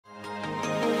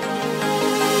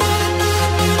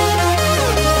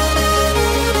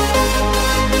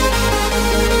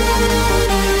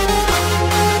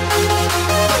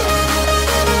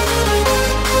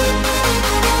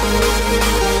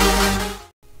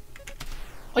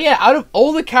Oh yeah, out of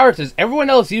all the characters, everyone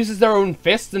else uses their own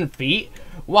fists and feet,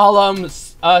 while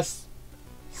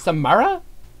Samara?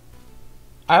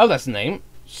 I hope that's the name.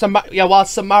 Yeah, while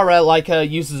Samara like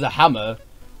uses a hammer.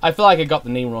 I feel like I got the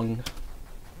name wrong.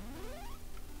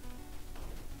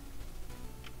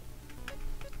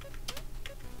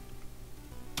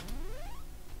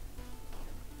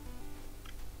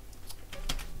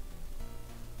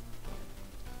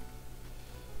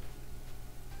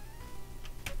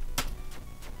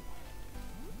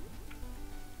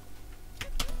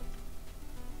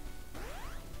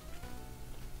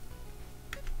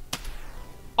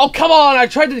 Oh, come on! I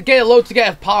tried to get it low to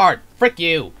get a part. Frick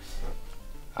you.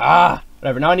 Ah,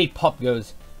 whatever. Now I need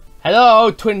Popgoes.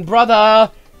 Hello, twin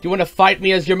brother. Do you want to fight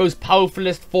me as your most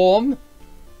powerfulest form?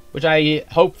 Which I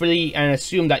hopefully and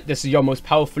assume that this is your most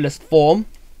powerfulest form.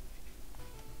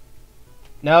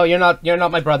 No, you're not. You're not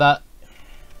my brother.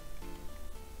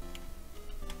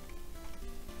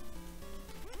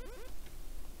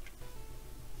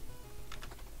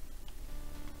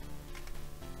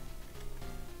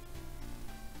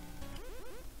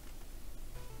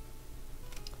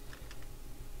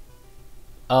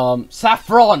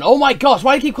 Saffron! Oh my gosh,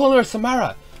 why do you keep calling her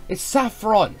Samara? It's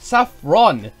Saffron!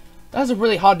 Saffron! That's a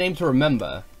really hard name to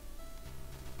remember.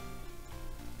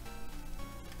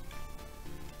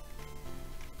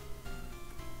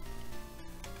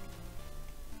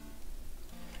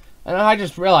 And I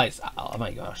just realized, oh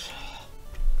my gosh.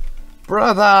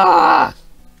 Brother!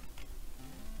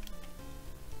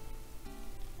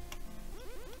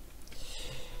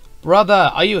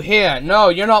 Brother, are you here? No,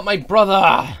 you're not my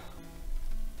brother!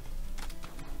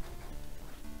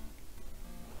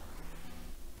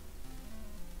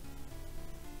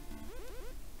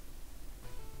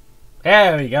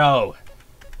 There we go.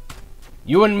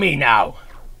 You and me now.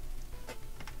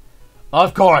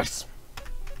 Of course.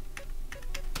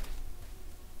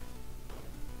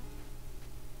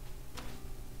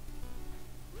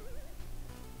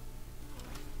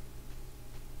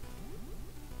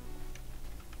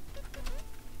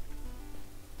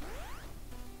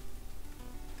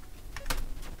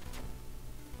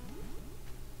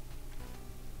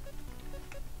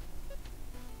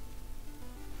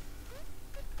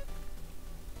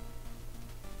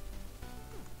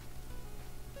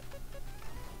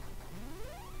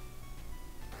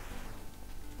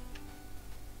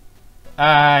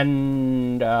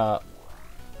 And,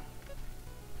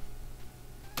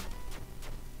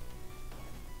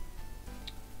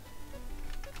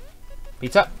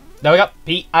 pizza. There we go.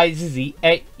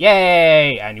 P-I-Z-Z-A.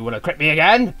 Yay! And you want to crit me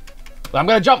again? Well, I'm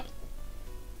gonna jump.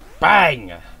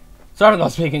 Bang! Sorry I'm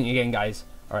not speaking again, guys.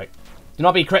 Alright. Do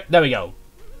not be crit. There we go.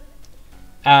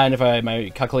 And if my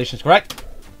calculation is correct.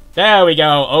 There we go.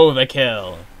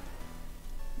 Overkill.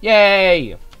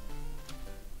 Yay!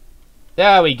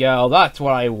 There we go, that's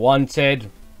what I wanted.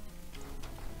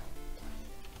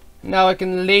 Now I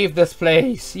can leave this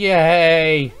place,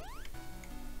 yay!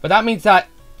 But that means that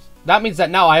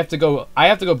now I have to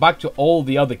go back to all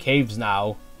the other caves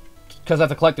now. Because I have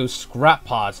to collect those scrap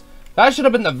parts. That should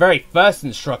have been the very first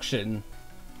instruction.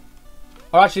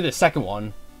 Or actually the second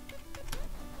one.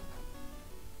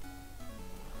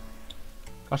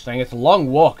 Gosh dang, it's a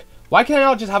long walk. Why can't I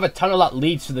not just have a tunnel that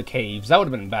leads to the caves? That would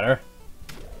have been better.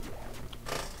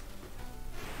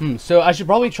 So I should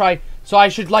probably try... So I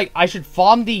should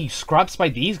farm the scraps by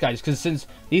these guys, because since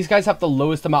these guys have the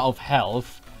lowest amount of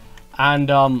health, and,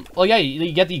 well, yeah,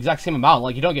 you get the exact same amount,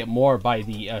 like, you don't get more by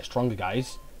the, stronger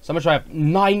guys. So I'm gonna try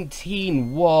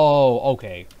 19, whoa,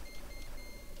 okay.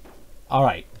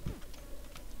 Alright.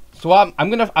 So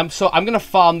I'm gonna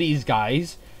farm these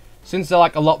guys, since they're,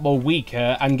 like, a lot more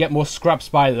weaker, and get more scraps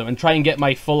by them, and try and get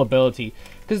my full ability.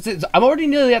 Because I'm already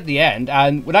nearly at the end,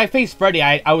 and when I faced Freddy,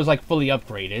 I was, like, fully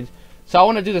upgraded. So I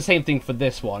want to do the same thing for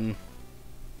this one.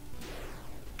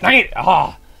 Dang it!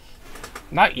 Ah!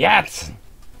 Not yet!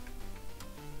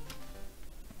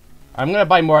 I'm gonna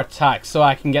buy more attacks, so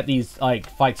I can get these, like,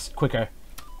 fights quicker.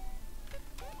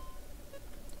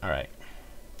 Alright.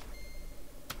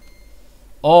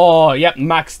 Oh, yep,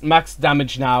 max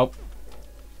damage now.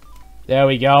 There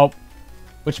we go.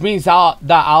 Which means that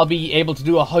I'll be able to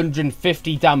do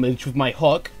 150 damage with my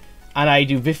hook, and I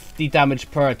do 50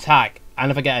 damage per attack. And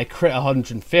if I get a crit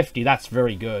 150, that's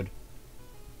very good.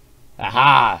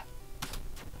 Aha!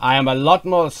 I am a lot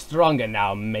more stronger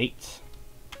now, mate.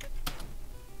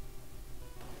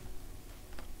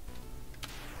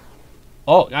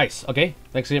 Oh, nice. Okay,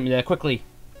 thanks for getting me there quickly.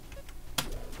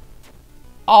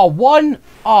 Oh, one?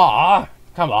 Aw,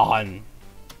 come on.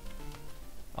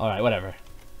 Alright, whatever.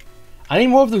 I need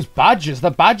more of those badges.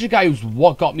 The badger guy was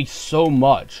what got me so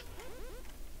much.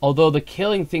 Although the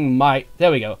killing thing might...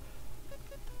 There we go.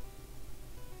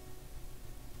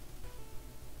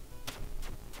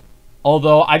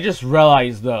 Although, I just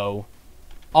realized, though...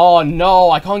 Oh,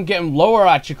 no, I can't get him lower,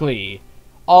 actually.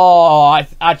 Oh, I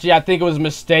think it was a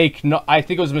mistake. No, I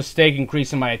think it was a mistake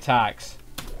increasing my attacks.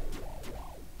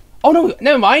 Oh, no,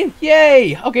 never mind.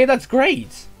 Yay! Okay, that's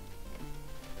great.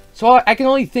 So, I can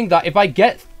only think that if I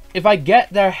get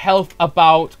their health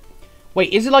about...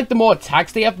 Wait, is it like the more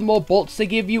attacks they have, the more bolts they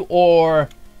give you? Or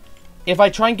if I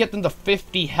try and get them to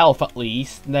 50 health at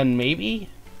least, then maybe?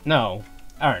 No,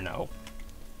 I don't know.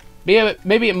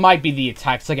 Maybe it might be the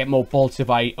attacks. I get more bolts if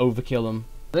I overkill them.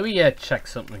 Let me check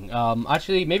something.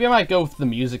 Actually, maybe I might go with the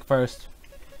music first.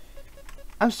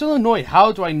 I'm still annoyed.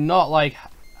 How do I not, like,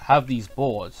 have these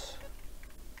boards?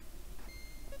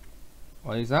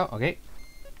 What is that? Okay.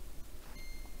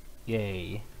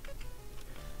 Yay.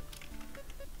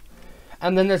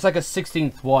 And then there's like a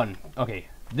 16th one. Okay.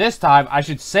 This time, I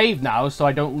should save now so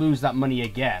I don't lose that money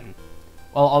again.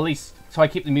 Well, at least, so I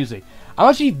keep the music. I'm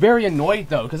actually very annoyed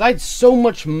though, because I had so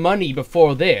much money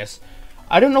before this.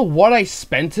 I don't know what I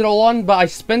spent it all on, but I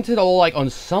spent it all like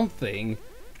on something.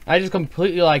 I just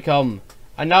completely like and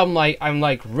now I'm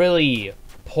like really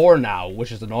poor now,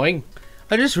 which is annoying.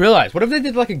 I just realized, what if they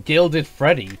did like a Gilded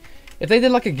Freddy? If they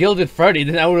did like a Gilded Freddy,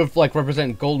 then that would have like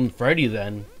represent Golden Freddy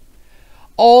then.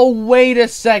 Oh, wait a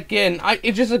second.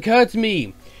 It just occurred to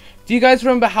me. Do you guys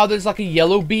remember how there's like a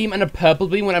yellow beam and a purple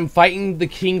beam when I'm fighting the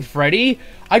King Freddy?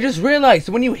 I just realized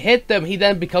when you hit them, he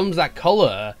then becomes that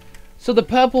color. So the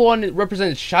purple one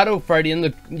represents Shadow Freddy and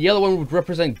the yellow one would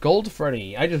represent Gold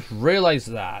Freddy. I just realized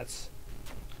that.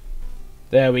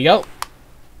 There we go.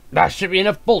 That should be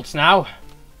enough bolts now.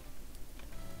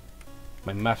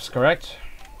 My math's correct.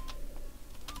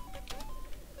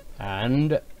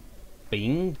 And...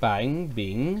 Bing, bang,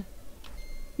 bing.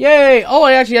 Yay! Oh,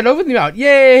 I actually had everything out.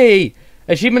 Yay!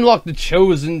 Achievement locked, the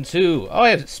Chosen too. Oh, I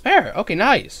have spare. Okay,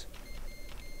 nice.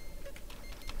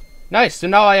 Nice. So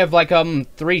now I have like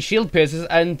 3 shield pierces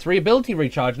and 3 ability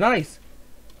recharge. Nice.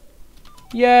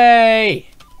 Yay!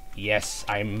 Yes,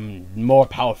 I'm more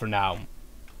powerful now.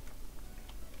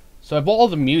 So I bought all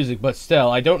the music, but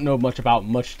still, I don't know much about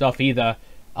much stuff either.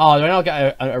 Oh, do I not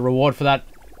get a reward for that?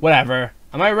 Whatever.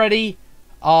 Am I ready?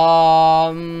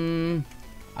 I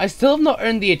still have not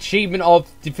earned the achievement of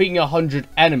defeating 100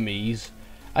 enemies.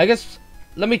 I guess,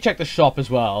 let me check the shop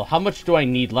as well. How much do I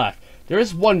need left? There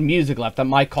is 1 music left that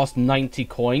might cost 90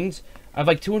 coins. I have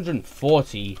like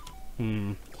 240.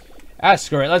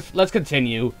 Screw it. Let's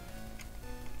continue.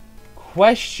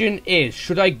 Question is,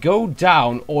 should I go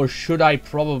down or should I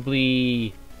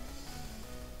probably...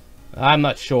 I'm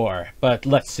not sure, but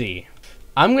let's see.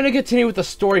 I'm going to continue with the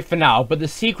story for now, but the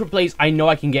secret place I know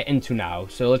I can get into now.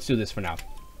 So let's do this for now.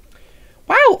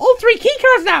 Wow, all 3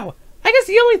 keycards now! I guess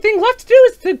the only thing left to do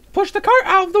is to push the cart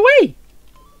out of the way.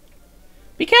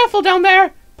 Be careful down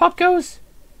there, Popgoes.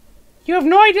 You have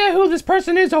no idea who this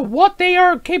person is or what they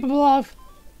are capable of.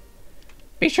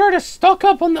 Be sure to stock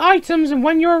up on the items, and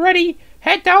when you're ready,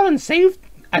 head down and save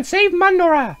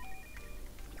Mandora.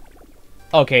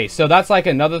 Okay, so that's like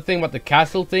another thing about the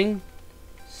castle thing.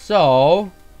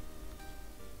 So,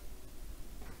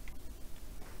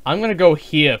 I'm gonna go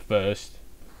here first.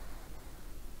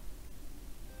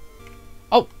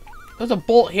 Oh, there's a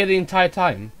bolt here the entire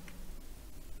time.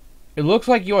 It looks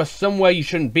like you are somewhere you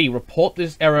shouldn't be. Report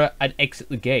this error and exit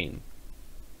the game.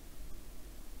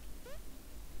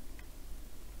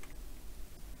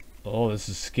 Oh, this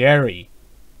is scary.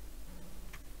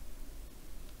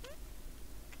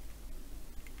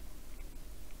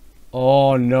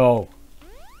 Oh no.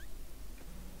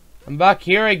 I'm back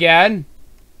here again.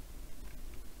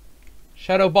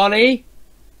 Shadow Bonnie?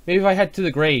 Maybe if I head to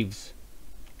the graves.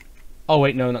 Oh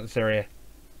wait, no, not this area.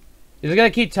 Is it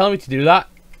gonna keep telling me to do that?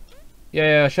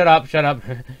 Yeah, shut up, shut up.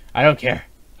 I don't care.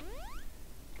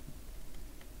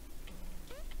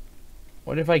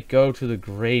 What if I go to the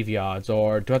graveyards,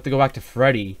 or do I have to go back to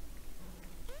Freddy?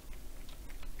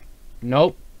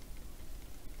 Nope.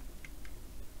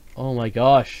 Oh my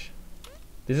gosh.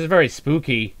 This is very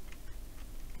spooky.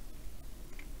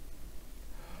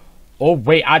 Oh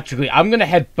wait, actually, I'm gonna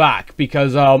head back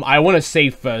because I want to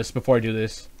save first before I do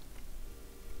this.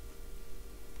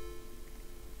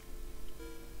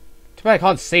 Too bad I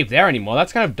can't save there anymore.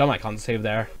 That's kind of dumb I can't save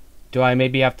there. Do I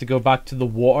maybe have to go back to the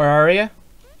water area?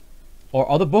 Or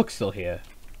are the books still here?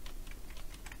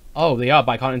 Oh, they are,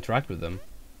 but I can't interact with them.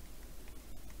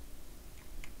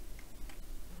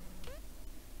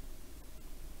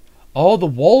 Oh, the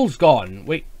wall's gone.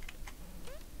 Wait.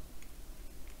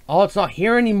 Oh, it's not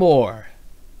here anymore.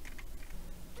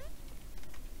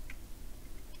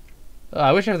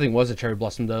 I wish everything was a cherry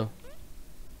blossom, though.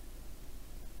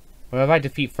 What if I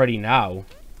defeat Freddy now?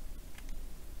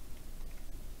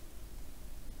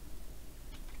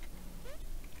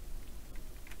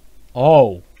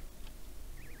 Oh.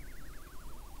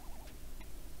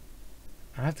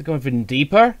 I have to go even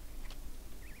deeper?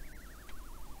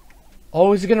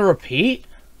 Oh, is it gonna repeat?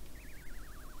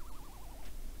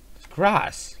 It's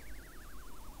grass.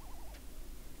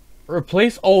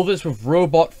 Replace all this with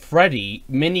Robot Freddy,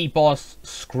 mini-boss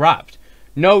scrapped.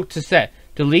 Note to set.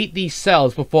 Delete these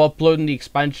cells before uploading the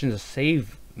expansion to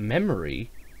save memory.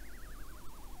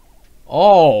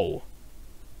 Oh.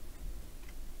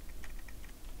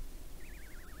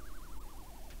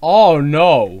 Oh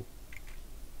no.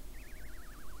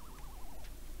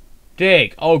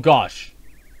 Dig. Oh gosh.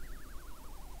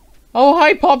 Oh,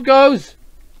 hi, Popgoes.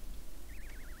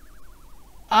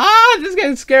 Ah, this is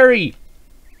getting scary.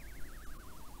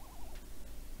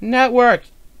 Network.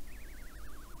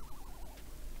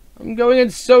 I'm going in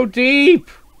so deep.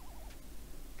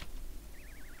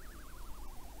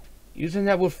 Using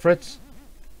that with Fritz.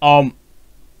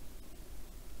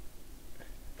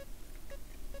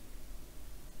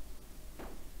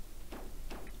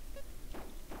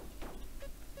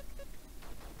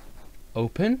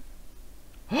 Open?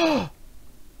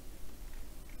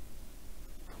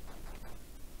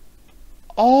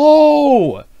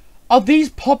 Oh! Are these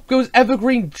Popgoes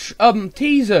evergreen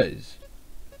teasers?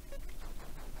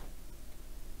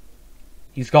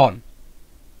 He's gone.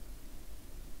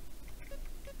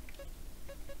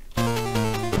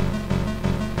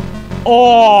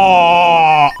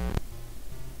 Oh!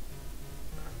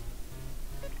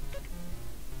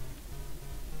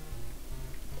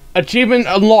 Achievement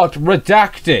unlocked.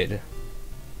 Redacted.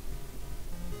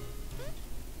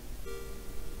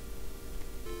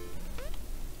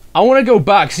 I want to go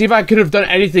back, see if I could have done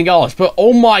anything else, but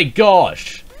oh my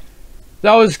gosh.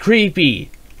 That was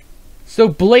creepy. So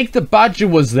Blake the Badger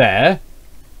was there,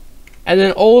 and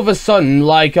then all of a sudden,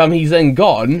 like, he's then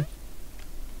gone.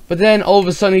 But then all of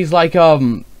a sudden he's like,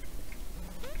 and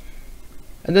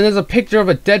then there's a picture of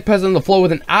a dead person on the floor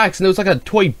with an axe, and it was like a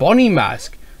toy Bonnie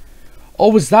mask.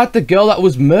 Oh, was that the girl that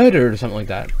was murdered or something like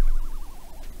that?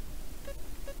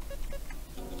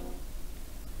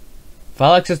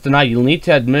 File access denied. You'll need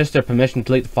to administer permission to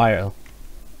delete the file.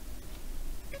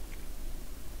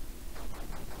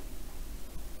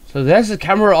 So there's the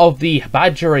camera of the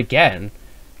Badger again.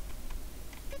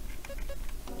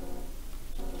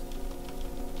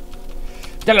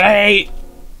 Delay!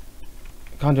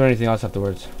 Can't do anything else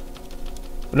afterwards.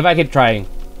 What if I keep trying?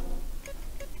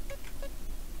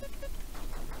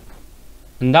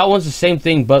 And that one's the same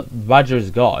thing, but the Badger is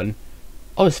gone.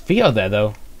 Oh, there's feet out there,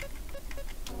 though.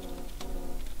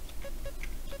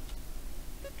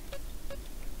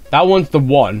 That one's the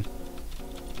one.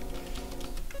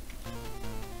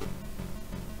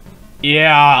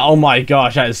 Yeah, oh my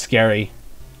gosh, that is scary.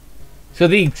 So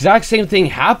the exact same thing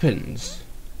happens.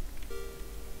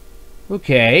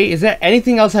 Okay, is there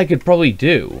anything else I could probably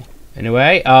do?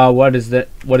 Anyway, what is the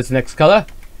next color?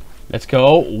 Let's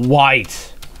go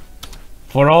white.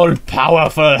 For all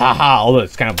powerful, haha, although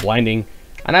it's kind of blinding.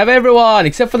 And I have everyone,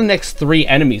 except for the next 3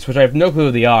 enemies, which I have no clue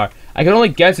who they are. I can only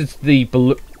guess it's the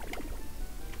blue.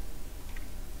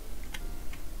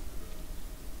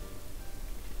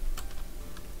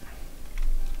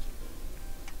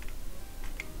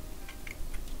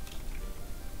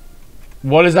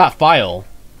 What is that file?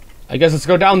 I guess let's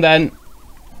go down then.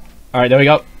 Alright, there we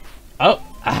go. Oh,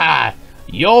 aha!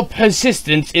 Your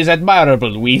persistence is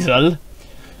admirable, Weasel.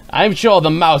 I'm sure the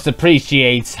mouse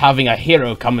appreciates having a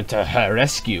hero come to her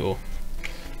rescue.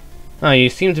 Oh, you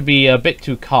seem to be a bit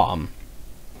too calm.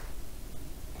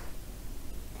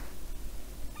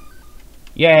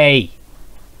 Yay!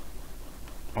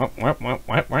 Oh,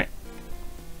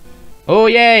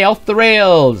 yay! Off the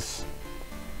rails!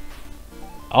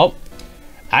 Oh.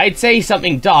 I'd say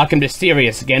something dark and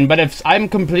mysterious again, but if I'm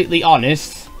completely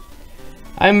honest,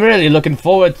 I'm really looking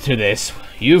forward to this.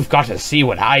 You've got to see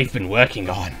what I've been working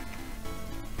on.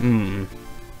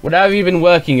 What have you been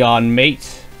working on,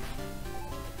 mate?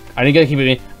 Are you gonna keep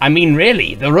it? I mean,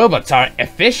 really, the robots are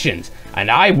efficient, and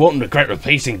I won't regret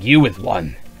replacing you with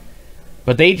one.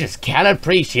 But they just can't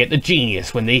appreciate the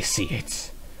genius when they see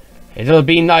it. It'll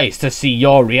be nice to see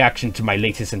your reaction to my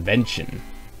latest invention.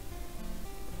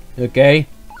 Okay.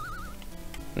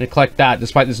 I'm gonna collect that,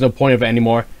 despite there's no point of it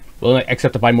anymore. We'll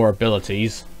except to buy more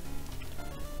abilities.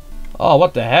 Oh,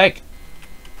 what the heck?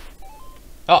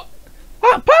 Oh,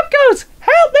 Popgoes,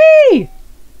 help me!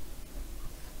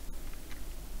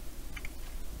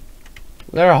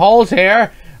 There are holes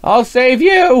here. I'll save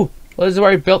you. Well, this is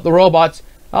where he built the robots.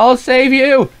 I'll save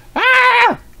you. Ah!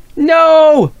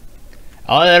 No!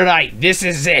 Alright, this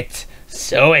is it.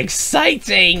 So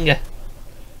exciting!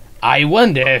 I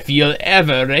wonder if you'll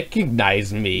ever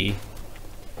recognize me.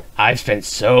 I've spent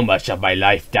so much of my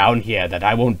life down here that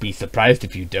I won't be surprised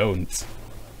if you don't.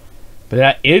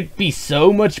 But it'd be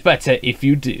so much better if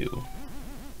you do.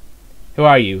 Who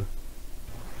are you?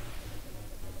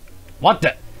 What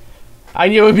the? I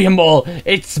knew it would be a mole.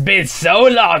 It's been so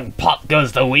long,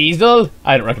 Popgoes the weasel.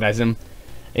 I don't recognize him.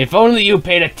 If only you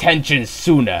paid attention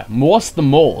sooner. Morse the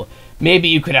mole. Maybe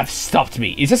you could have stopped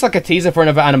me. Is this like a teaser for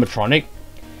another animatronic?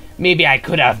 Maybe I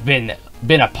could have been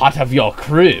a part of your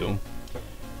crew.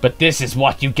 But this is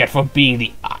what you get for being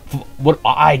the... what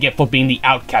I get for being the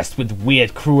outcast with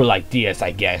weird, cruel ideas,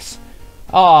 I guess.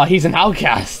 Oh, he's an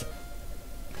outcast.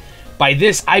 By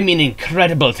this, I mean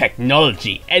incredible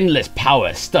technology, endless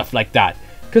power, stuff like that.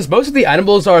 Because most of the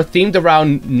animals are themed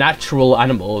around natural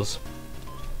animals.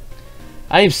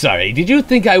 I'm sorry, did you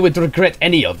think I would regret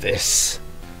any of this?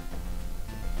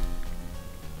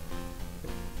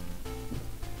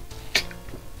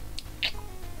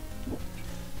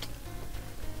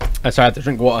 I'm sorry, I have to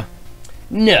drink water.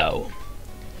 No.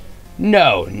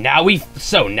 No, now we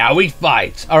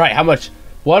fight. Alright, how much?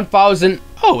 1,000.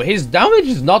 Oh, his damage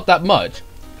is not that much.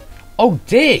 Oh,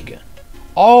 dig.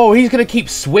 Oh, he's gonna keep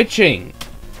switching.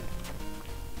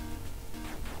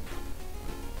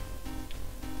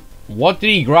 What did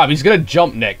he grab? He's gonna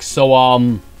jump next, so,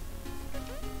 I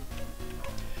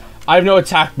have no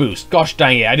attack boost. Gosh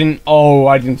dang it, I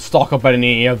didn't stock up on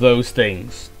any of those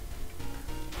things.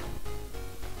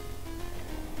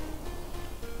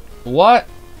 What?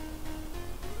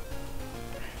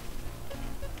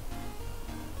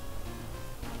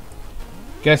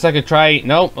 Guess I could try...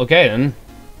 No, okay then.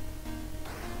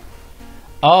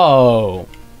 Oh.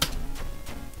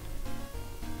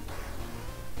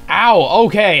 Ow,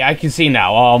 okay, I can see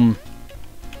now.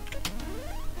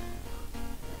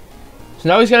 So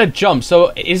now he's gonna jump,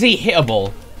 so is he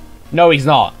hittable? No, he's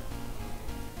not.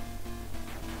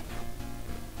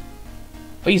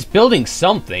 Oh, he's building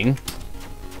something.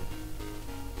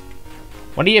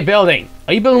 What are you building?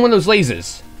 Are you building one of those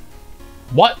lasers?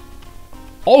 What?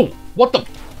 Oh, what the?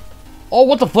 Oh,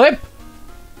 what the flip?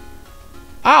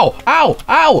 Ow, ow,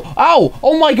 ow, ow!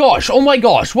 Oh my gosh,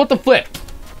 what the flip?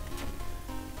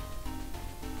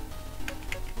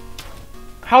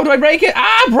 How do I break it?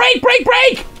 Ah, break, break,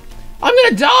 break! I'm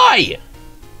gonna die!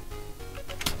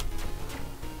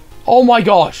 Oh my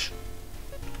gosh.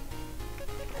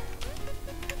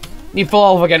 He fell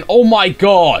off again. Oh my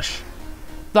gosh.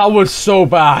 That was so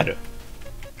bad.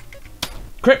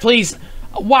 Crit, please.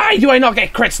 Why do I not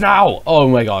get crits now? Oh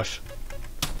my gosh.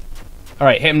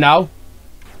 Alright, hit him now.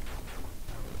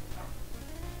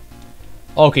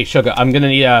 Okay, sugar. I'm gonna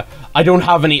need a... I don't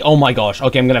have any... Oh my gosh.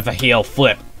 Okay, I'm gonna have to heal.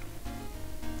 Flip.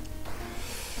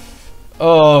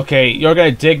 Okay, you're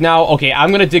gonna dig now? Okay,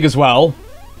 I'm gonna dig as well.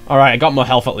 Alright, I got more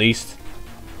health at least.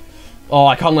 Oh,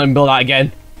 I can't let him build that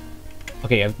again.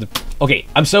 Okay, okay,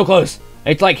 I'm so close.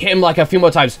 It's like hit him like a few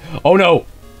more times. Oh no.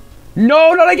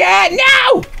 No, not again!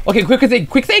 No! Okay, quick think,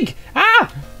 quick think!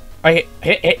 Ah! Alright,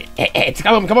 hit.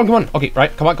 Come on. Okay,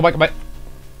 right, come on.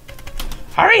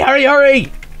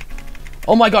 Hurry!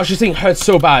 Oh my gosh, this thing hurts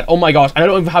so bad. Oh my gosh, I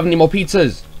don't even have any more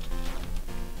pizzas.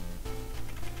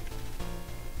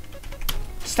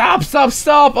 Stop!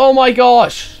 Oh my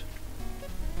gosh.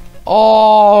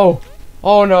 Oh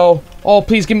no. Oh,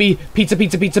 please give me pizza.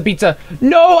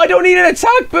 No, I don't need an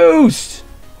attack boost.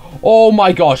 Oh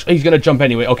my gosh, he's gonna jump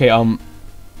anyway. Okay,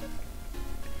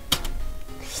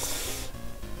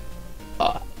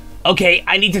 okay,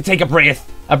 I need to take a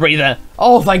breather.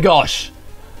 Oh, thank gosh.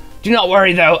 Do not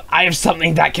worry though, I have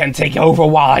something that can take over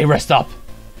while I rest up.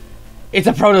 It's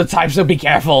a prototype, so be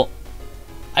careful.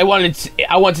 I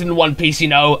wanted in one piece, you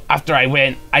know, after I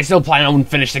win. I still plan on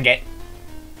finishing it.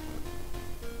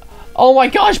 Oh my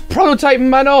gosh, prototype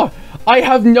Mano! I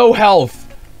have no health.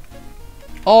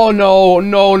 Oh no.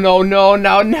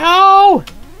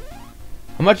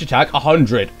 How much attack?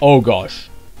 100. Oh gosh.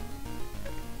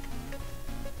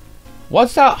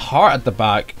 What's that heart at the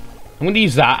back? I'm gonna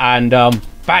use that and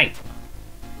bang.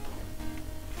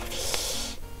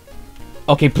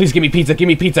 Okay, please give me pizza.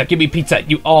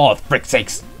 You, oh, frick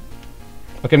sakes.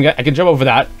 Okay, I can jump over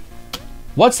that.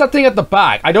 What's that thing at the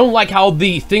back? I don't like how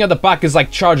the thing at the back is like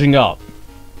charging up.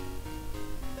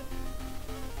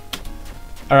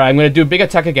 Alright, I'm gonna do a big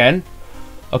attack again.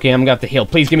 Okay, I'm gonna have to heal.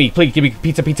 Please give me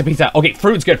pizza. Okay,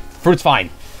 fruit's good. Fruit's fine.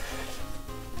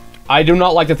 I do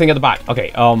not like the thing at the back.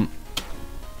 Okay, alright.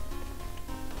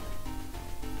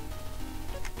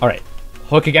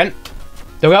 Hook again.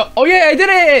 There we go. Oh yeah, I did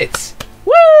it!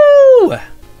 Woo!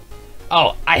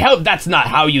 Oh, I hope that's not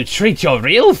how you treat your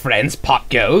real friends,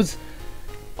 Popgoes.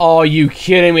 Are you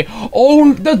kidding me?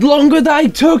 Oh, the longer that I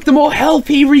took, the more health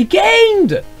he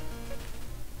regained.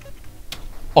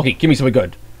 Okay, give me something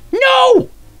good. No!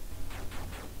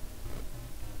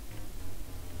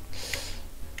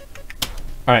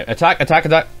 Alright, attack, attack,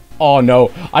 attack. Oh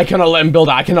no, I cannot let him build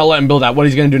that. I cannot let him build that. What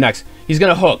is he gonna do next? He's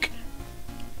gonna hook.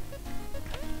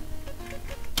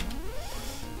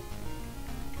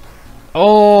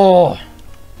 Oh.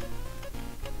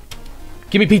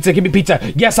 Give me pizza, give me pizza.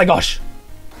 Yes, I gosh.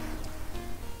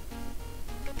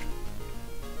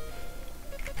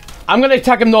 I'm gonna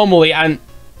attack him normally and...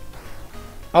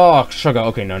 Oh, sugar.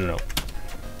 Okay, no, no, no.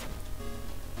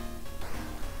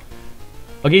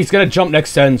 Okay, he's gonna jump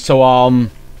next turn, so,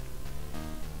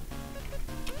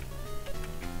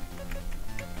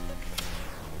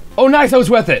 Oh, nice, that was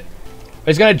worth it.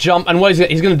 He's gonna jump, and what is it?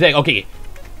 He's gonna dig. Okay.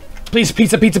 Please,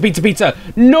 pizza, pizza, pizza, pizza.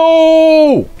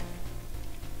 No!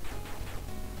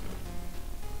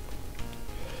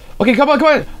 Okay, come on, come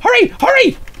on. Hurry,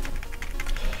 hurry!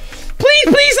 Please,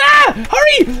 please, ah!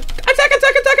 Hurry! Attack,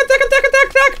 attack, attack, attack, attack, attack,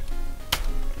 attack!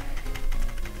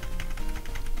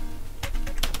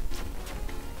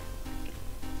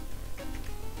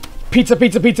 Pizza,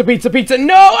 pizza, pizza, pizza, pizza.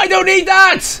 No, I don't need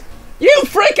that! You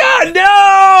freaker!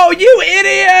 No! You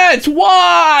idiot!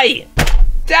 Why?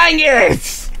 Dang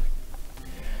it!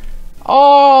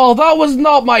 Oh, that was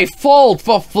not my fault,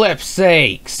 for flip's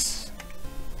sakes.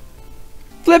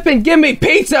 Flippin', give me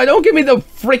pizza! Don't give me the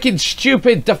freaking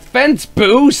stupid defense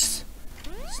boost!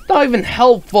 It's not even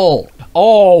helpful.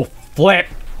 Oh, flip.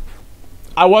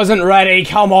 I wasn't ready,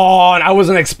 come on! I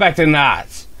wasn't expecting that.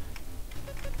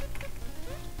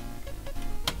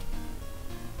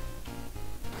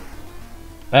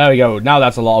 There we go, now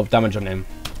that's a lot of damage on him.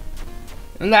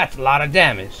 And that's a lot of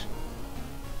damage.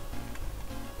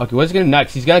 Okay, what's he gonna do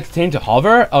next? He's gonna continue to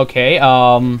hover? Okay,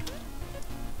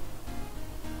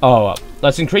 Oh,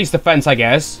 let's increase defense, I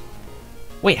guess.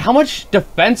 Wait, how much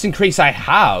defense increase I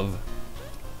have?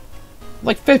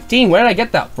 Like 15, where did I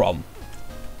get that from?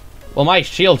 Well, my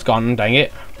shield's gone, dang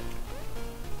it.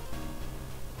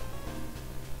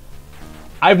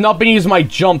 I've not been using my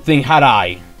jump thing, had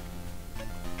I?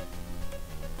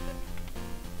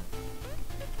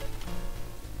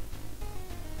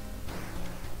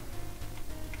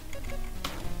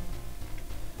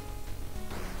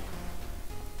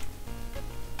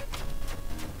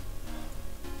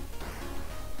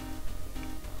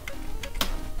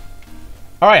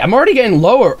 Alright, I'm already getting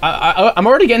lower. I'm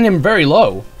already getting him very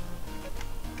low.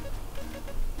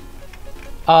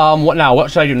 What now? What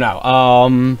should I do now?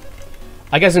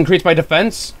 I guess increase my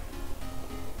defense.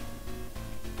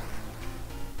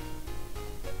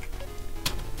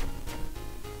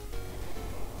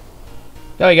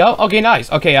 There we go. Okay,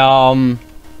 nice. Okay,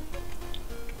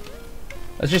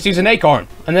 let's just use an acorn.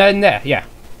 And then there, yeah.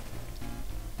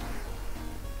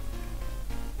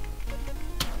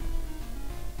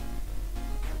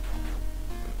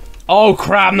 Oh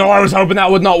crap, no, I was hoping that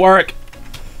would not work.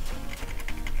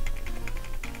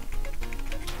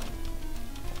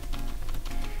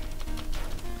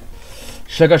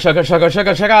 Sugar, sugar, sugar,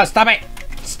 sugar, sugar, stop it!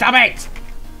 Stop it!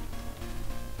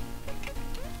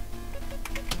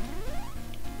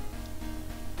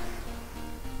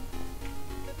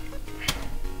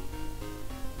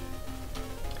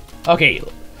 Okay,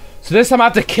 so this time I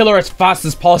have to kill her as fast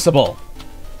as possible.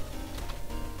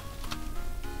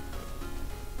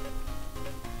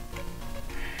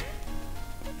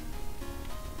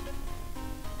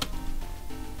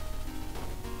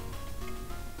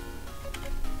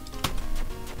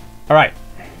 Alright.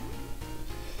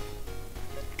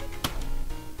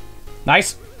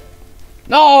 Nice.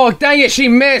 No, dang it, she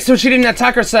missed, so she didn't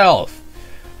attack herself.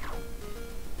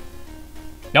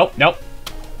 Nope, nope.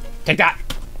 Take that.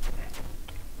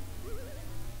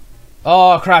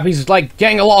 Oh crap, he's like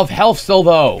getting a lot of health still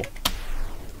though.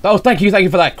 Oh, thank you for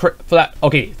that,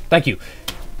 okay, thank you.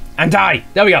 And die,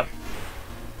 there we go.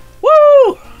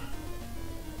 Woo!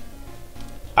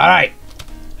 Alright,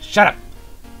 shut up.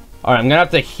 Alright, I'm gonna have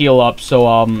to heal up, so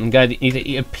I'm gonna need to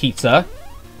eat a pizza.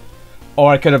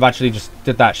 Or I could have actually just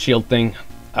did that shield thing.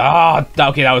 Ah,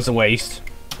 okay, that was a waste.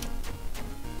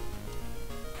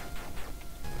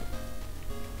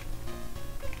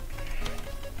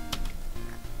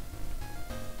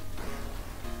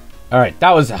 Alright,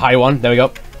 that was a high one. There we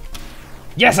go.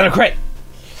 Yes, and a crit!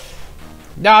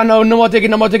 No, no, no more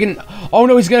digging, no more digging. Oh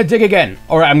no, he's gonna dig again.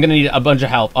 Alright, I'm gonna need a bunch of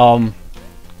help. I'm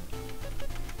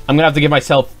gonna have to give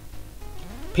myself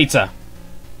pizza.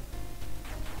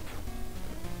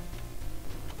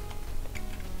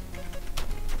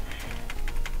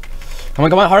 Come on,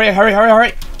 come on, hurry, hurry, hurry,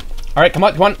 hurry. Alright, come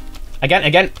on, come on. Again,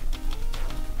 again.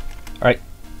 Alright.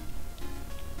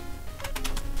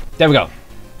 There we go.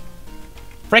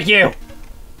 Frick you!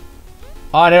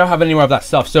 Oh, I don't have any more of that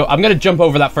stuff, so I'm gonna jump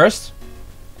over that first.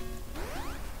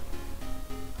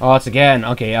 Oh, it's again.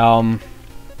 Okay, that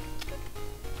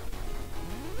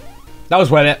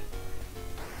was worth it.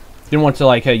 Didn't want to,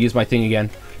 like, use my thing again.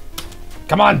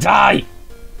 Come on, die!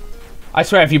 I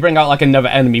swear, if you bring out, like, another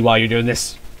enemy while you're doing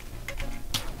this.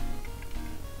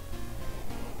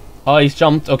 Oh, he's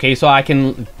jumped. Okay, so I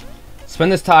can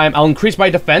spend this time. I'll increase my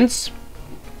defense.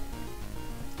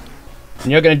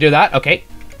 And you're gonna do that. Okay.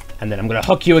 And then I'm gonna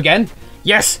hook you again.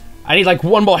 Yes! I need, like,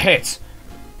 one more hit.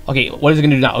 Okay, what is he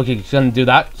gonna do now? Okay, he's gonna do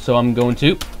that. So I'm going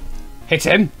to hit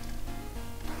him.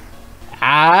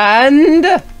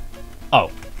 And...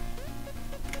 oh.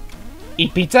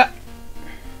 Eat pizza.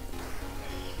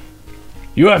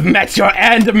 You have met your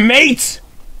end, mate!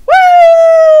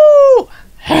 Woo!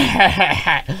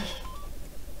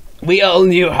 We all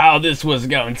knew how this was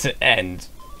going to end.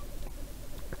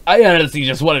 I honestly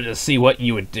just wanted to see what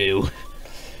you would do.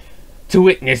 To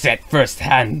witness it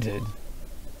first-handed.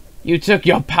 You took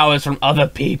your powers from other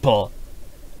people.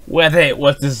 Whether it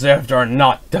was deserved or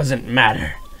not doesn't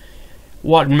matter.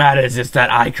 What matters is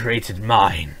that I created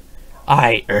mine.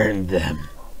 I earned them.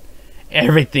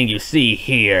 Everything you see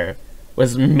here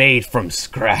was made from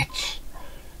scratch.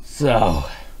 So,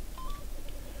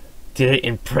 did it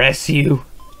impress you?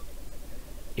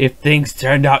 If things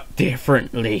turned out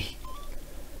differently,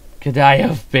 could I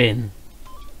have been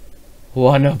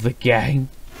one of the gang?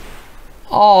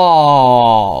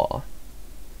 Oh,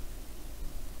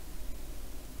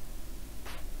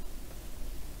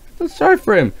 I'm sorry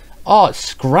for him. Oh,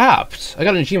 scrapped. I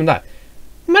got an achievement on that.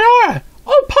 Manora!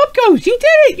 Oh, Popgoes, you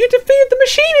did it! You defeated the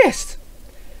machinist!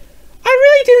 I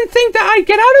really didn't think that I'd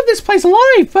get out of this place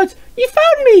alive, but you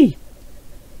found me!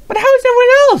 But how is everyone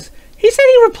else? He said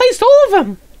he replaced all of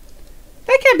them.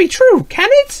 That can't be true, can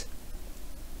it?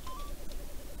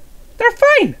 They're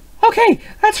fine. Okay,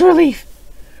 that's a relief.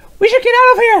 We should get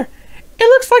out of here. It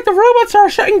looks like the robots are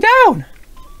shutting down.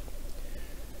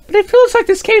 But it feels like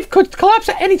this cave could collapse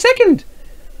at any second.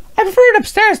 I prefer it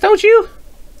upstairs, don't you?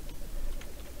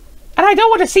 And I don't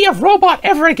want to see a robot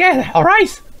ever again,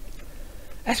 alright?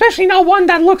 Especially not one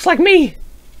that looks like me.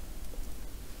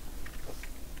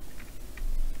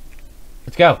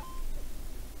 Let's go.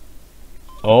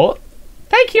 Oh.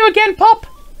 Thank you again, Pop.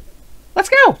 Let's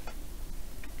go.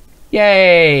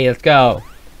 Yay, let's go.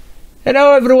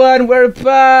 Hello, everyone. We're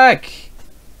back.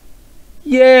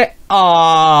 Yeah.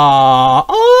 Aww.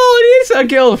 Oh, it is a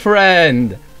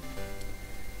girlfriend.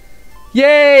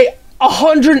 Yay.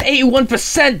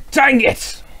 181%. Dang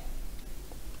it.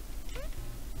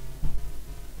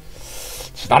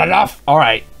 It's not enough. All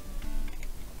right.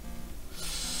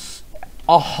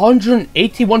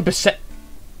 181%.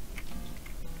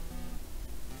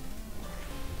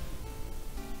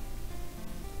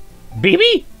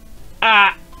 BB?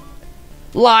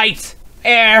 Light,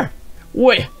 air,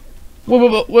 Weasel!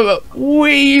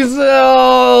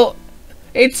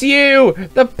 It's you,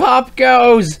 the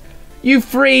Popgoes! You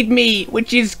freed me,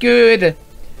 which is good.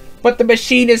 But the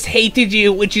machinist hated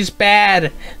you, which is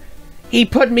bad. He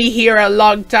put me here a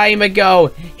long time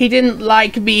ago. He didn't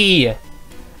like me.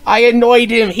 I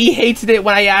annoyed him. He hated it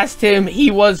when I asked him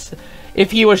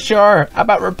if he was sure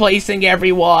about replacing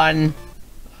everyone.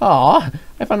 Aw,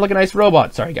 I found like a nice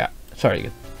robot. Sorry, guy.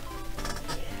 Sorry.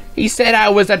 He said I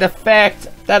was a defect,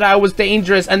 that I was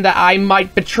dangerous, and that I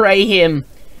might betray him,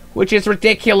 which is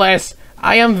ridiculous.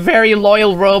 I am a very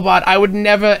loyal robot. I would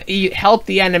never help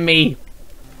the enemy.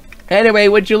 Anyway,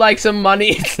 would you like some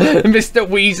money, Mr.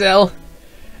 Weasel?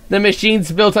 The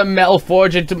machines built a metal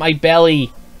forge into my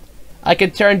belly. I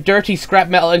can turn dirty scrap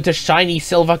metal into shiny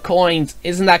silver coins.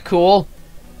 Isn't that cool?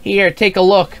 Here, take a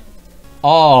look.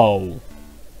 Oh.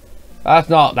 That's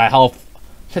not that helpful.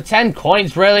 For 10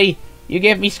 coins, really? You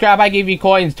give me scrap, I give you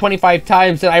coins 25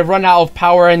 times, and I run out of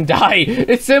power and die.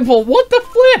 It's simple. What the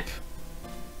flip?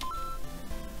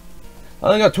 I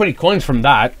only got 20 coins from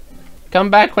that. Come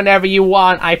back whenever you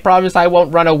want. I promise I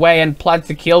won't run away and plan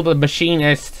to kill the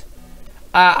machinist.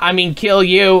 I mean, kill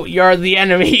you. You're the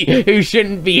enemy who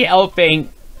shouldn't be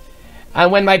helping. And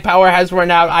when my power has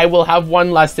run out, I will have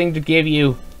one last thing to give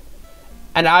you.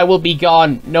 And I will be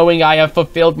gone, knowing I have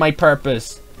fulfilled my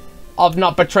purpose. Of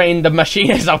not betraying the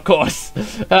machinist, of course.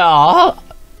 Aww.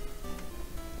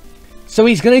 So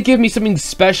he's gonna give me something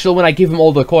special when I give him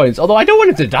all the coins. Although I don't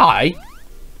want him to die.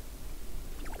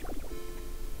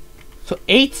 So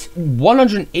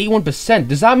 181%.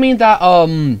 Does that mean that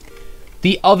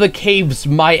the other caves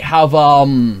might have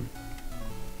the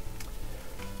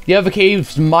The other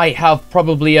caves might have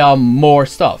probably more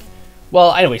stuff.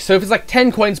 Well, anyway, so if it's like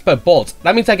 10 coins per bolt,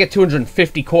 that means I get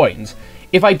 250 coins.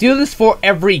 If I do this for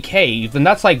every cave, then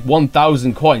that's like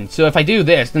 1,000 coins. So if I do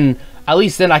this, then at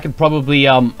least then I could probably,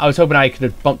 I was hoping I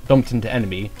could have dumped into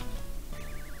enemy.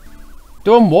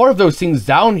 There are more of those things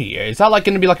down here. Is that like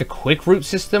going to be like a quick route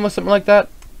system or something like that?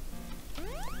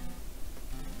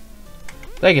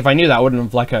 Like, if I knew that, I wouldn't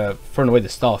have like thrown away the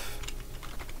stuff.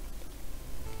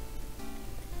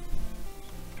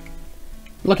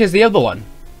 Look, here's the other one.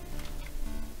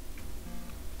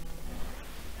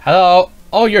 Hello.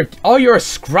 Oh, you're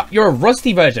a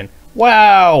rusty version.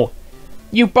 Wow.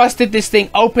 You busted this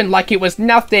thing open like it was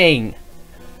nothing.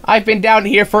 I've been down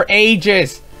here for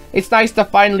ages. It's nice to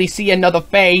finally see another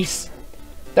face.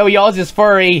 Though yours is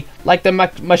furry, like the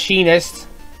machinist.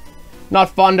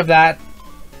 Not fond of that.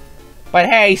 But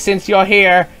hey, since you're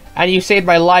here, and you saved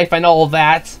my life and all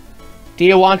that, do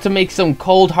you want to make some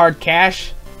cold hard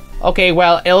cash? Okay,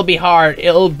 well, it'll be hard.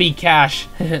 It'll be cash.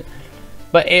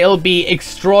 But it'll be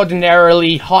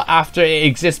extraordinarily hot after it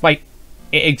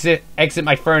exit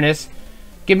my furnace.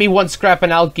 Give me 1 scrap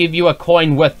and I'll give you a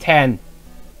coin worth 10.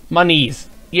 Monies.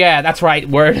 Yeah, that's right,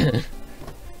 word.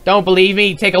 Don't believe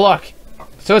me? Take a look.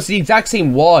 So it's the exact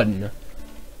same one.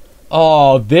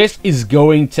 Oh, this is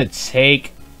going to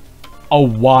take a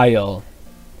while.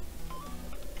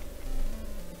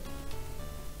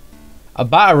 A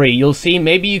battery, you'll see.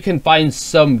 Maybe you can find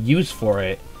some use for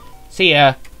it. See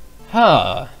ya.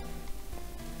 Huh.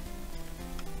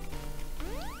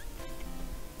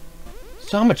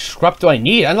 So how much scrap do I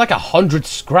need? I need like 100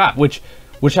 scrap, which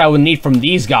I would need from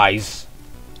these guys.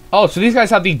 Oh, so these guys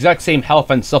have the exact same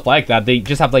health and stuff like that. They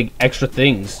just have like extra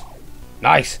things.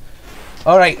 Nice.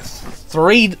 Alright,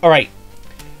 3. Alright.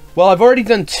 Well, I've already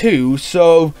done 2,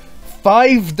 so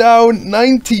 5 down,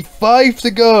 95 to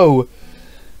go.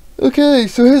 Okay,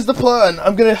 so here's the plan.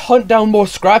 I'm gonna hunt down more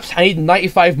scraps. I need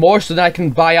 95 more so that I can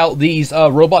buy out these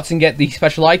robots and get the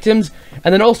special items.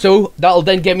 And then also, that'll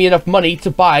then get me enough money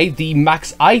to buy the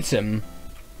max item.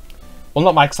 Well,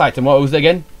 not max item, what was it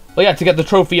again? Well, yeah, to get the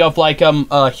trophy of, like,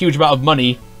 a huge amount of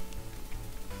money.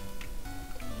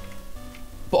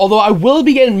 But although I will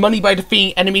be getting money by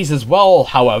defeating enemies as well,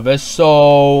 however,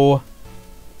 so...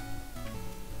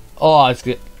 Oh, it's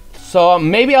good. So,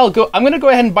 maybe I'm gonna go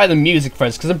ahead and buy the music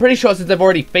first, because I'm pretty sure since I've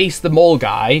already faced the mole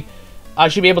guy, I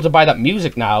should be able to buy that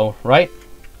music now, right?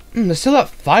 There's still that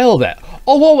file there.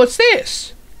 Oh, whoa, what's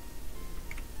this?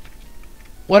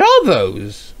 What are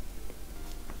those?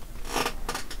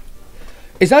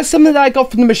 Is that something that I got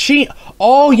from the machine?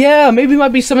 Oh, yeah, maybe it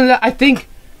might be something that I think...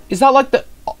 Is that like the...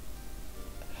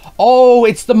 Oh,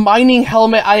 it's the mining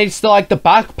helmet and it's like the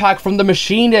backpack from the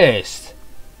machinist.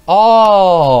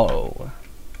 Oh...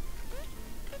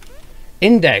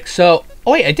 Index, so...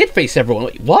 Oh, wait, I did face everyone.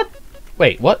 Wait, what?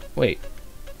 Wait, what? Wait.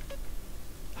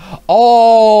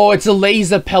 Oh, it's a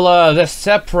laser pillar. They're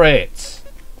separate.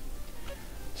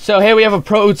 So here we have a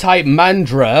prototype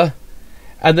Mandra.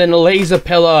 And then a laser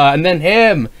pillar. And then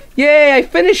him. Yay, I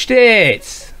finished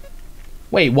it.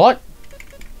 Wait, what?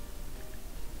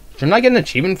 Shouldn't I get an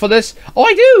achievement for this? Oh,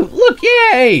 I do. Look,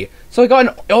 yay. So I got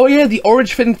an... Oh, yeah, the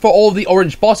orange thing for all the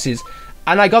orange bosses.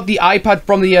 And I got the iPad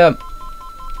from the...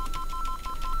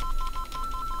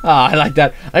 Ah, I like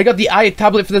that. I got the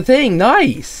tablet for the thing.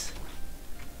 Nice.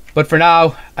 But for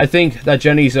now, I think that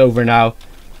journey's over now.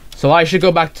 So I should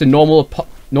go back to normal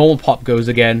Popgoes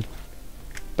again.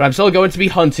 But I'm still going to be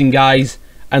hunting, guys,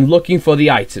 and looking for the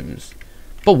items.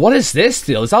 But what is this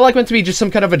deal? Is that like meant to be just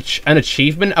some kind of an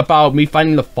achievement about me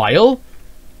finding the file?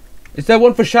 Is there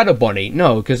one for Shadow Bonnie?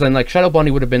 No, because then like Shadow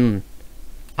Bonnie would have been...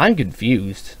 I'm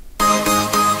confused.